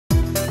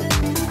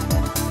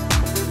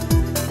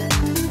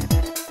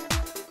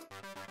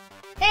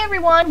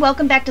everyone,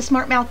 welcome back to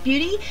Smart Mouth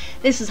Beauty.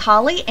 This is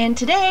Holly, and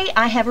today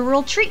I have a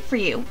real treat for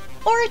you,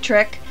 or a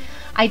trick.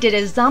 I did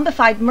a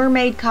zombified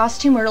mermaid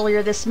costume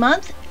earlier this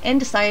month and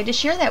decided to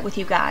share that with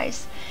you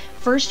guys.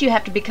 First, you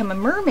have to become a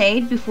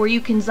mermaid before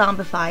you can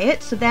zombify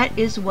it, so that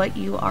is what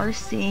you are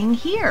seeing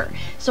here.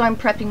 So I'm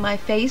prepping my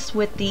face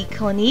with the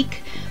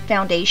Clinique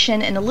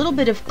foundation and a little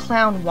bit of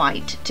clown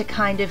white to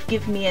kind of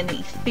give me an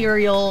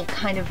ethereal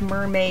kind of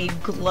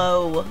mermaid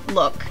glow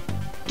look.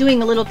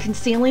 Doing a little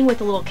concealing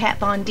with a little Kat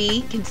Von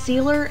D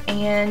concealer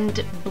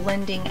and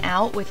blending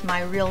out with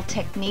my Real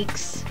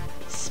Techniques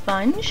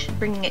sponge,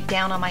 bringing it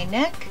down on my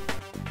neck.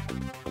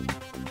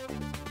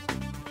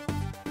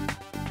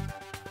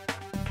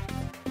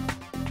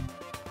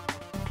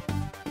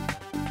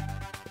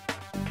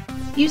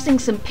 Using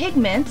some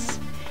pigments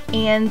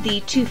and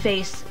the Too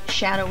Faced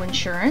Shadow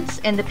Insurance,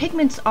 and the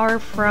pigments are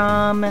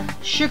from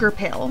Sugar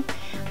Pill.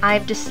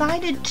 I've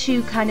decided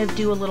to kind of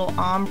do a little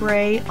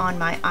ombre on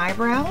my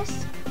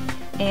eyebrows,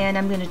 and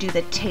I'm going to do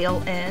the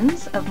tail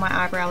ends of my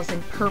eyebrows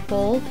in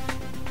purple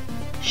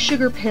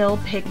Sugar Pill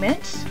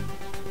pigment,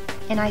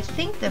 and I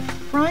think the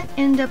front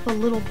end up a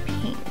little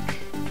pink.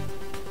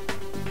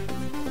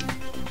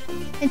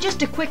 And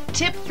just a quick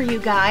tip for you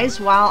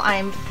guys while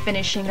I'm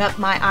finishing up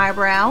my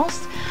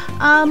eyebrows.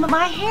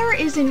 My hair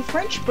is in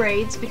French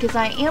braids because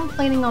I am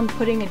planning on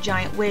putting a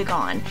giant wig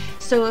on.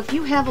 So if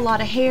you have a lot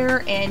of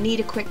hair and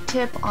need a quick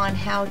tip on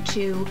how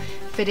to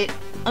fit it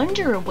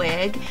under a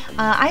wig,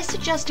 I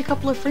suggest a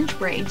couple of French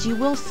braids. You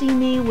will see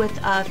me with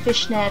a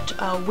fishnet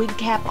wig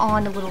cap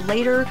on a little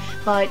later,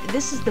 but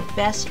this is the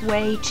best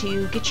way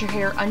to get your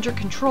hair under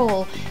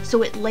control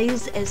so it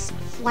lays as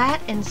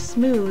flat and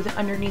smooth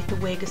underneath the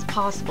wig as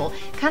possible.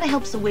 Kind of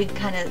helps the wig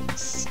kind of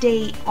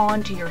stay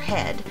onto your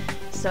head.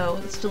 So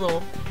it's a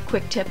little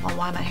quick tip on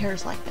why my hair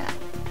is like that.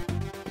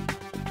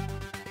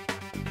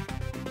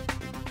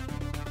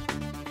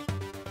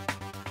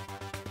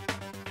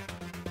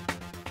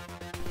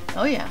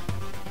 Oh yeah.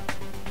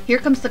 Here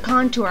comes the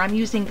contour. I'm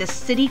using the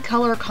City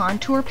Color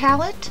Contour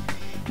Palette.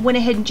 Went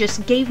ahead and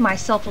just gave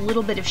myself a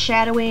little bit of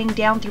shadowing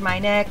down through my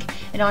neck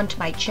and onto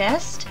my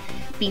chest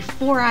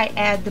before I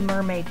add the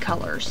mermaid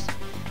colors.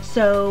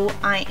 So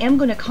I am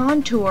going to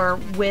contour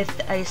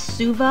with a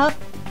Suva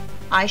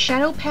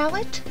eyeshadow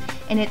palette,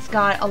 and it's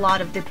got a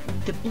lot of the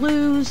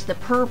blues, the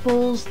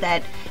purples,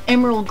 that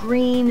emerald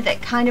green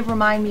that kind of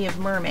remind me of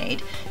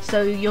Mermaid.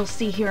 So you'll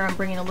see here I'm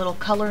bringing a little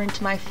color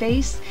into my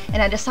face,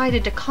 and I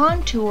decided to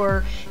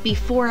contour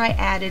before I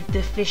added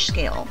the fish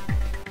scale.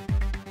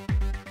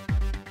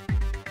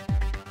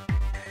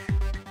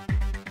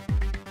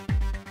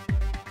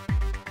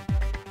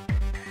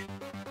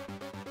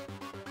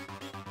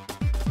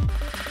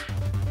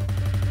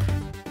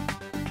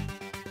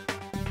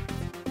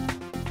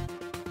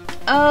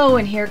 Oh,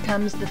 and here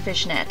comes the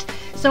fishnet.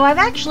 So I've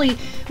actually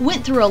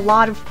went through a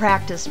lot of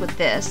practice with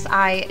this.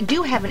 I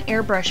do have an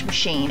airbrush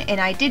machine, and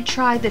I did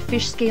try the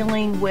fish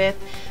scaling with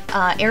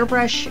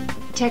airbrush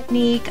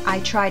technique.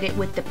 I tried it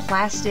with the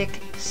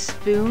plastic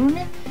spoon.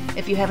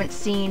 If you haven't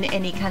seen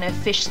any kind of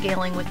fish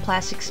scaling with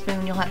plastic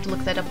spoon, you'll have to look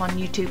that up on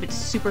YouTube. It's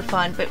super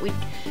fun. But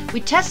we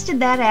tested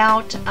that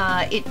out.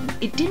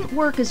 It didn't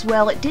work as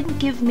well. It didn't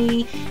give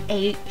me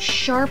a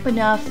sharp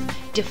enough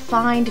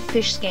defined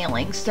fish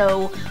scaling.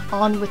 So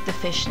on with the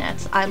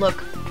fishnets. I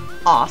look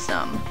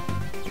awesome.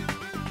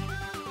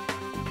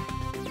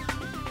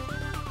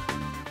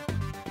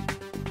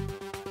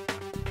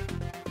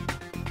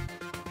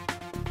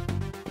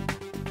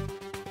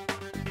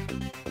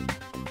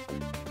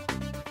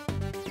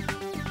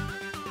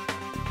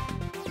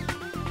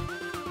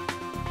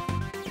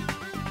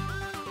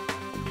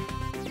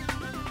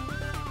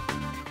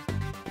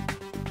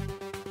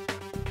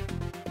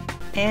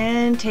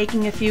 And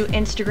taking a few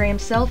Instagram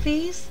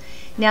selfies.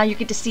 Now you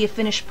get to see a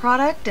finished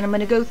product, and I'm going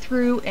to go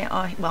through and,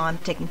 well, I'm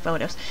taking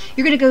photos.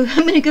 I'm going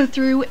to go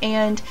through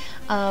and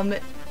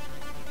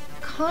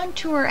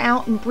contour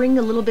out and bring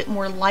a little bit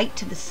more light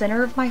to the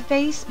center of my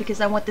face,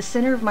 because I want the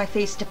center of my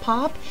face to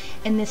pop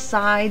and the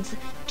sides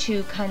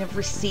to kind of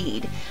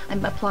recede.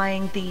 I'm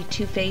applying the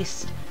Too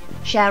Faced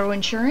Shadow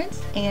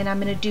Insurance, and I'm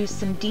going to do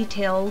some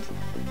detailed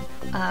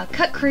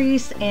cut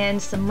crease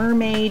and some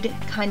mermaid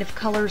kind of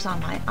colors on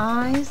my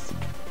eyes.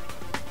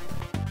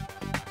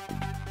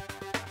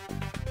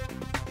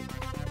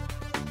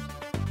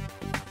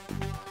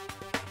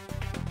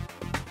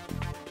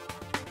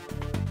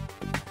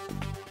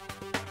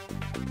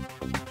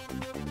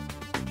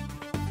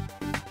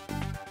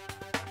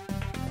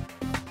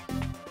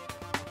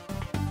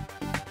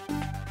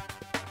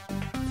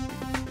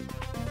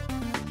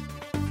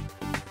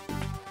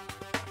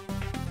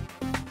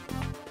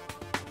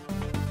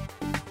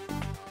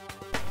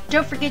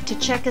 Don't forget to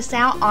check us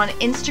out on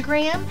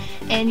Instagram,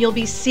 and you'll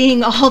be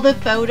seeing all the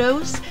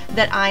photos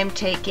that I'm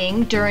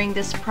taking during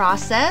this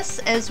process,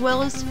 as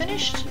well as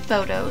finished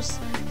photos.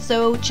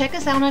 So check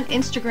us out on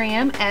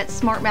Instagram at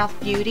Smart Mouth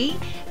Beauty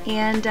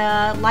and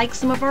like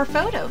some of our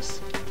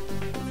photos.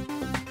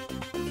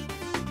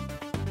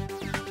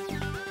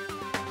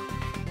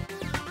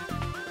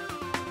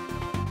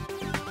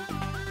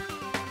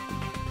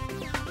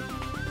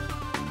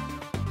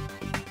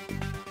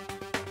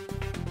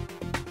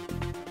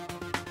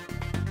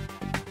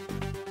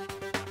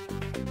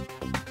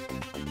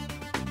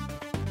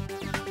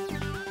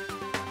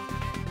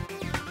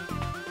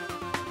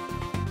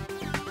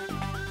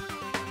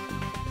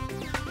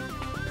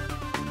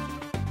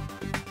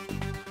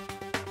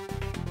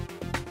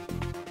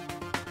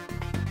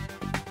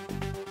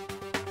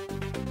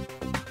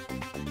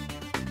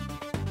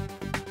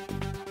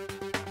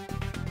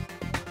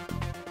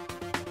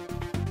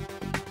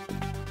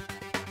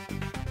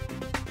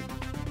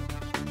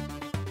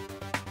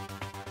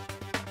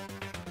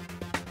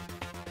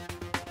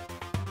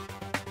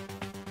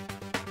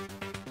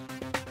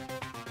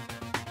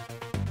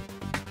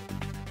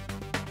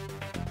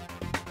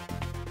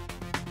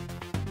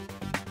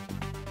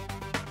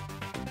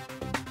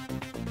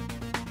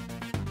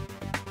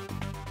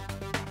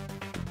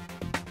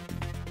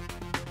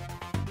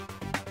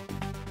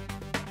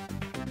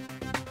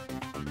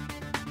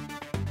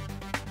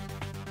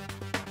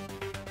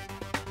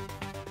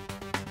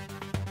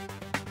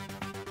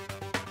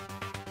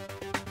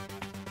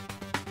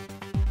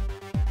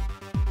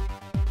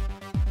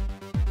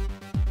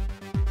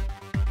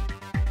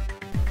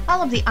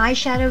 All of the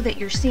eyeshadow that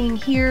you're seeing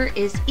here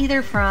is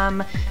either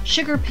from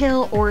Sugar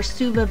Pill or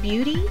Suva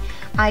Beauty.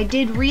 I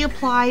did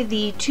reapply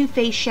the Too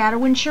Faced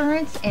Shadow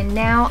Insurance, and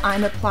now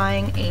I'm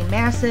applying a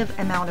massive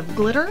amount of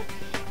glitter.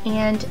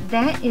 And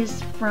that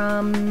is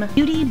from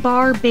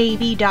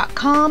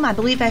beautybarbaby.com. I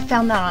believe I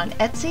found that on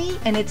Etsy,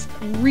 and it's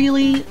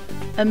really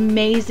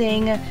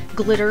amazing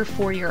glitter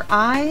for your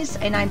eyes,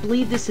 and I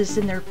believe this is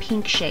in their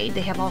pink shade.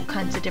 They have all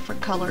kinds of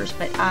different colors,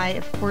 but I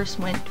of course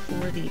went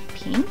for the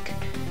pink.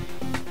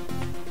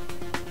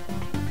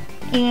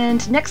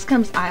 And next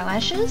comes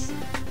eyelashes.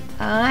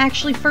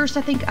 Actually first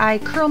I think I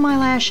curl my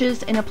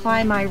lashes and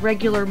apply my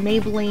regular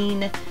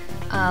Maybelline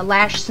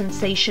Lash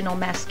Sensational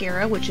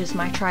mascara, which is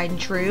my tried and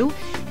true,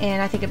 and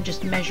I think I'm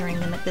just measuring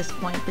them at this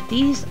point, but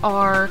these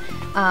are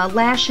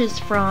lashes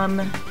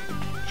from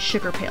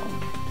Sugar Pill.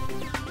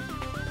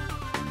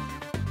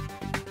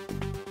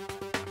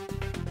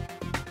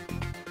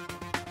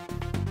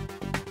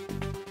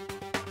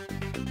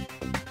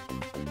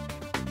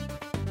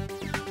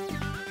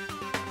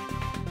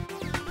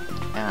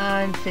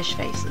 And fish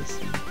faces.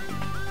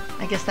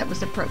 I guess that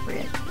was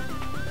appropriate.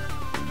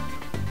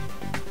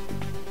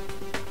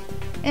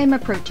 And my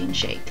protein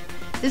shake.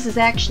 This is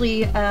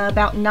actually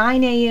about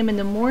 9 a.m. in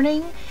the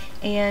morning,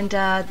 and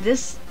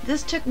this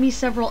took me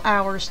several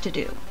hours to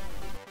do.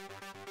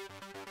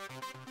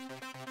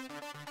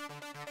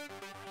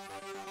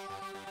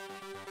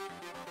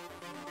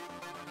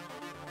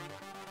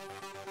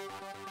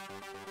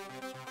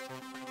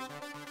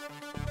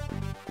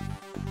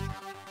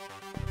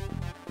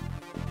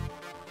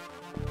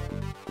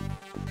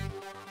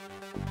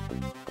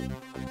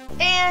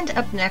 And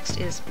up next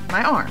is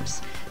my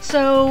arms.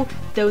 So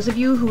those of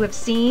you who have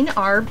seen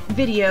our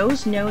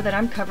videos know that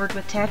I'm covered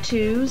with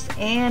tattoos,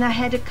 and I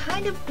had to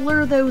kind of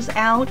blur those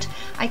out.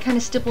 I kind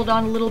of stippled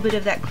on a little bit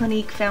of that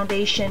Clinique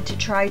foundation to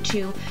try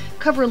to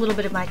cover a little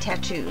bit of my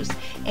tattoos.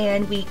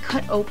 And we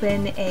cut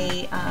open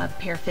a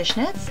pair of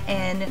fishnets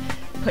and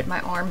put my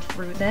arm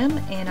through them,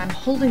 and I'm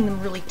holding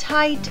them really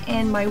tight,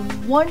 and my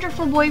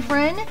wonderful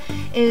boyfriend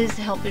is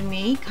helping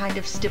me kind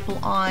of stipple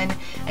on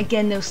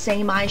again those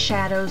same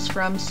eyeshadows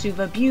from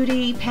Suva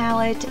Beauty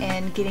palette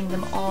and getting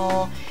them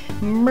all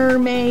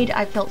mermaid.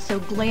 I felt so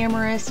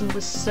glamorous and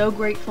was so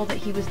grateful that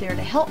he was there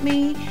to help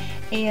me.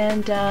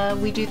 And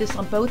we do this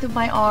on both of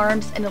my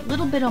arms and a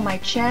little bit on my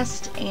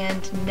chest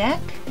and neck,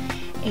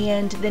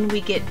 and then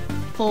we get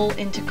full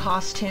into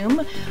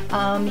costume.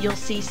 You'll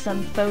see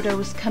some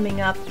photos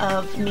coming up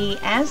of me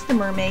as the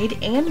mermaid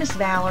and Miss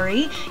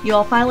Valerie. You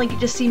all finally get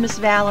to see Miss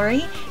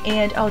Valerie,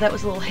 and oh, that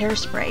was a little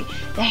hairspray.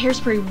 The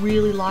hairspray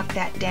really locked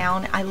that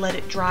down. I let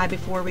it dry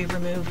before we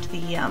removed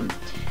the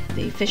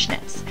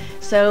fishnets.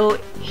 So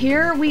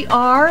here we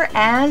are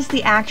as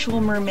the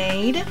actual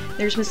mermaid.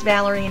 There's Miss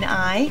Valerie and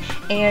I,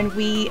 and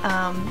we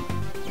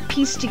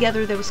piece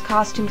together those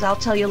costumes. I'll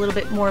tell you a little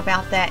bit more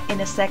about that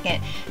in a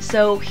second.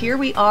 So here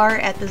we are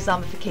at the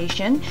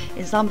zombification.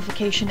 Is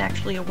zombification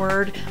actually a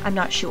word? I'm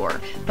not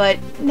sure. But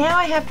now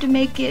I have to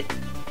make it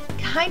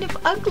kind of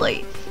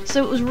ugly.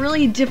 So it was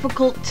really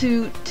difficult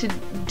to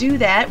do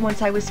that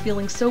once I was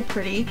feeling so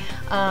pretty.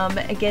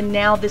 Again,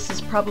 now this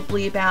is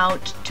probably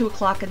about 2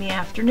 o'clock in the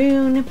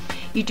afternoon.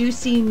 You do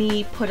see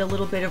me put a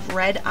little bit of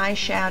red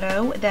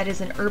eyeshadow. That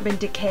is an Urban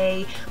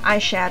Decay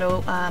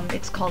eyeshadow.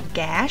 It's called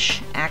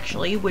Gash,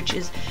 actually, which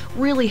is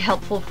really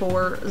helpful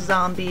for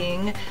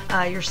zombieing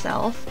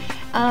yourself.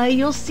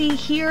 You'll see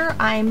here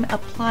I'm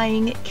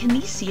applying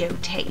Kinesio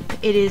tape.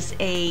 It is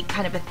a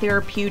kind of a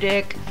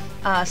therapeutic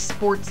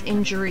sports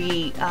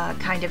injury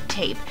kind of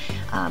tape.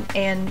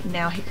 And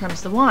now here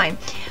comes the wine.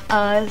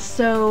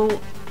 So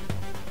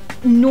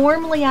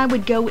normally I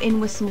would go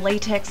in with some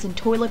latex and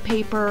toilet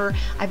paper.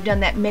 I've done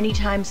that many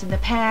times in the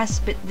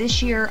past, but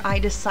this year I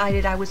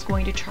decided I was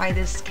going to try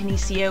this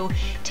Kinesio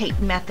tape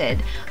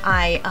method.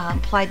 I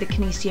applied the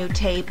Kinesio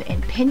tape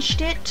and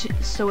pinched it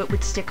so it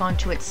would stick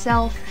onto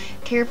itself,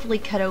 carefully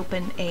cut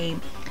open a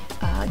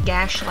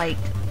gash-like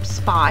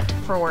spot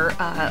for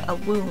a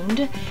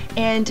wound,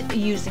 and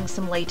using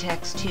some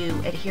latex to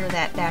adhere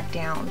that back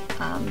down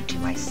to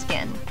my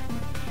skin.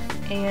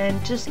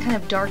 And just kind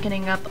of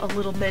darkening up a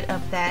little bit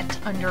of that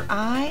under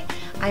eye.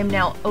 I'm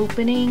now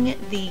opening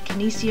the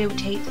Kinesio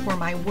tape for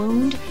my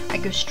wound. I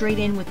go straight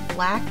in with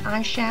black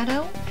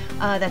eyeshadow.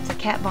 That's a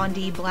Kat Von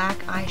D black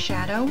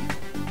eyeshadow.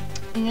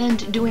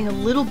 And doing a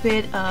little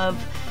bit of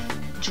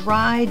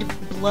dried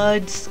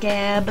blood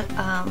scab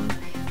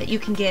that you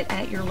can get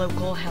at your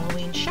local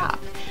Halloween shop.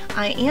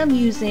 I am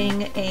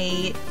using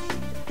a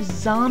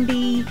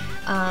zombie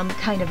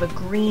kind of a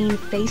green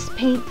face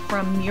paint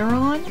from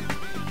Mehron,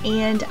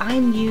 and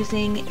I'm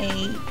using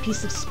a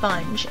piece of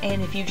sponge,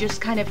 and if you just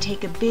kind of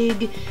take a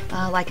big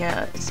like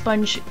a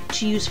sponge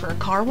to use for a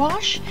car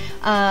wash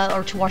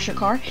or to wash a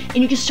car, and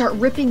you just start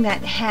ripping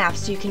that in half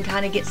so you can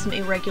kind of get some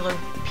irregular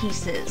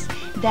pieces.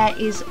 That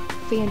is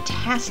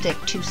fantastic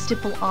to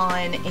stipple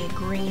on a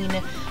green,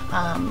 and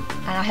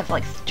I have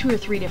like 2 or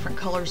 3 different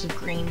colors of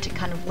green to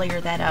kind of layer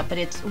that up, but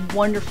it's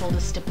wonderful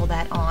to stipple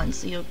that on.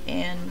 So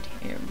and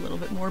a little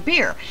bit more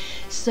beer.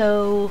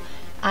 So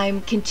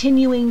I'm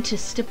continuing to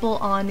stipple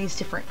on these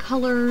different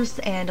colors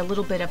and a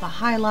little bit of a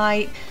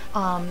highlight,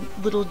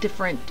 little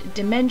different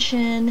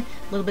dimension,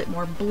 a little bit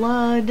more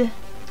blood.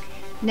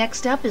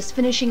 Next up is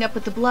finishing up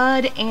with the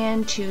blood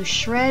and to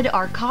shred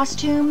our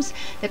costumes.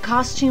 The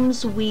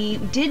costumes we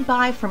did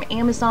buy from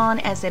Amazon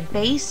as a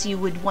base. You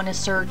would want to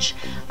search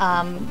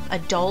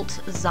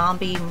adult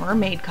zombie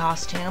mermaid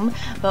costume,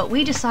 but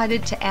we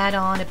decided to add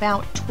on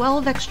about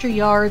 12 extra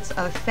yards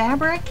of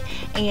fabric,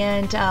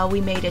 and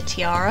we made a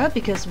tiara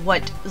because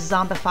what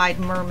zombified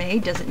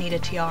mermaid doesn't need a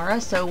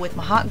tiara? So with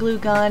my hot glue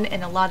gun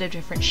and a lot of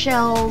different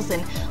shells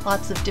and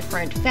lots of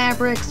different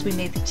fabrics, we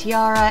made the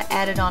tiara,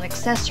 added on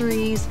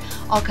accessories,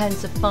 all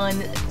kinds of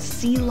fun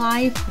sea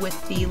life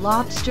with the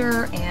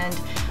lobster and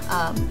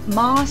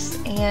moss,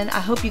 and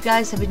I hope you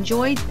guys have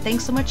enjoyed.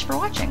 Thanks so much for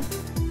watching.